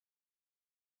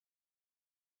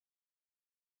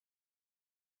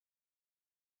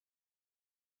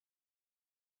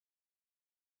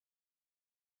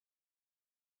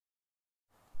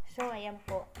So, ayan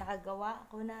po. Nakagawa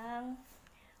ako ng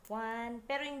 1.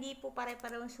 Pero hindi po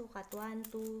pare-parehong sukat.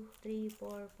 1, 2, 3,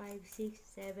 4, 5, 6,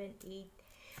 7,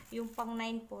 8. Yung pang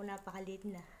 9 po, napakalit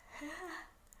na.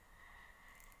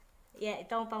 Yan,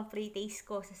 ito ang pang pre-taste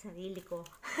ko sa sarili ko.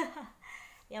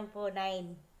 Yan po,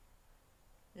 9.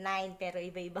 9, pero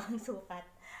iba-ibang sukat.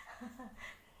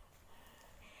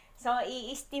 So,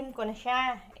 i-steam ko na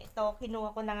siya. Ito,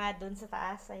 kinuha ko na nga dun sa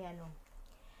taas. Ayan o.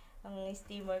 Ang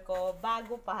steamer ko,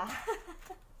 bago pa.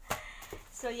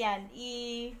 So, yan.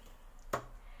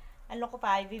 Ano ko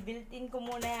pa, i-built-in ko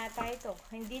muna yata ito.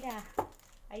 Hindi na.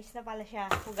 Ayos na pala siya.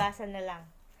 Hugasan na lang.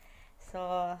 So,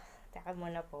 taka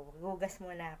muna po. Hugas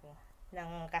muna ako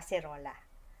ng kaserola.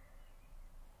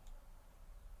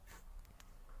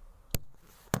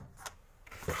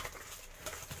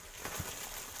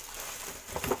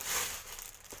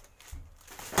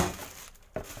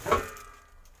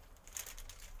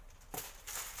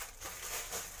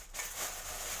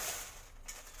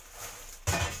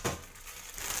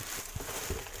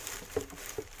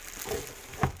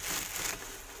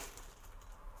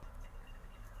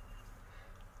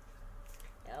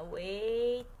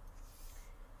 Wait.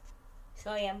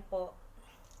 So, ayan po.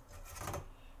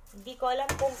 Hindi ko alam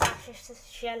kung kasya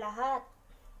siya lahat.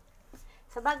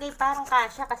 Sa bagay, parang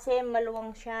kasya kasi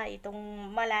maluwang siya.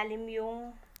 Itong malalim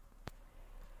yung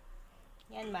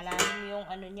yan, malalim yung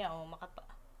ano niya, oh.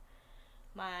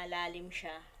 Malalim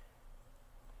siya.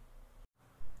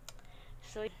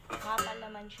 So, kapal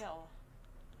naman siya, oh.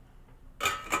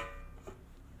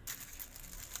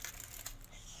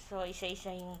 So,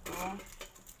 isa-isahin ko.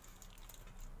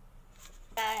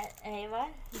 Ewan,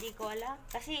 hindi ko alam.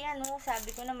 Kasi ano, sabi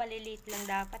ko na maliliit lang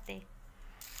dapat eh.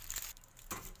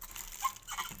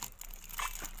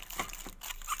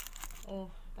 Oh,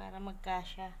 para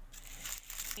magkasya.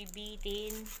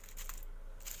 Bibitin.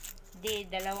 Di,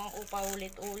 dalawang upa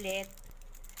ulit-ulit.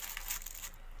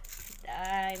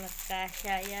 Ay,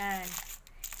 magkasya yan.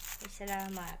 Ay,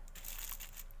 salamat.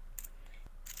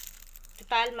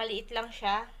 Total, maliit lang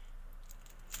siya.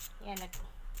 Yan,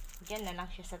 dyan na lang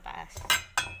siya sa taas.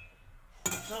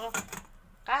 So,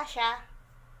 kasya.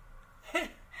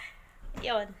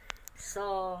 Yun. So,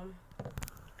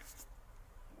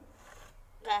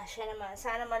 kasya naman.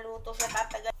 Sana maluto siya.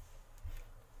 Tatagal.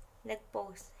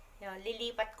 Nag-post. Yun,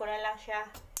 lilipat ko na lang siya.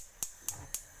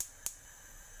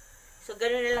 So,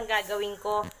 ganun na lang gagawin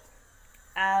ko.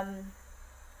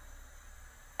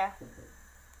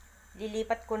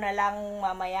 Lilipat ko na lang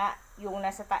mamaya yung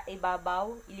nasa ibabaw,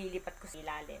 ililipat ko sa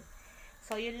ilalim.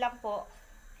 So, yun lang po.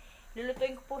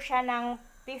 Lulutuin ko po siya ng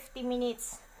 50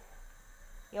 minutes.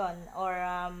 Yun, or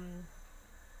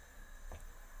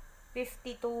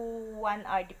 50 to 1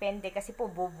 hour, depende kasi po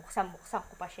bubuksan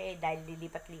ko pa siya dahil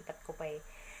lilipat-lipat ko pa eh.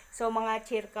 So, mga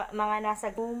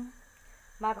nasa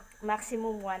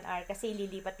maximum 1 hour kasi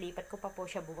lilipat-lipat ko pa po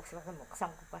siya, bubuksan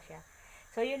ko pa siya.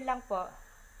 So, yun lang po.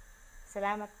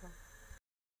 Salamat po.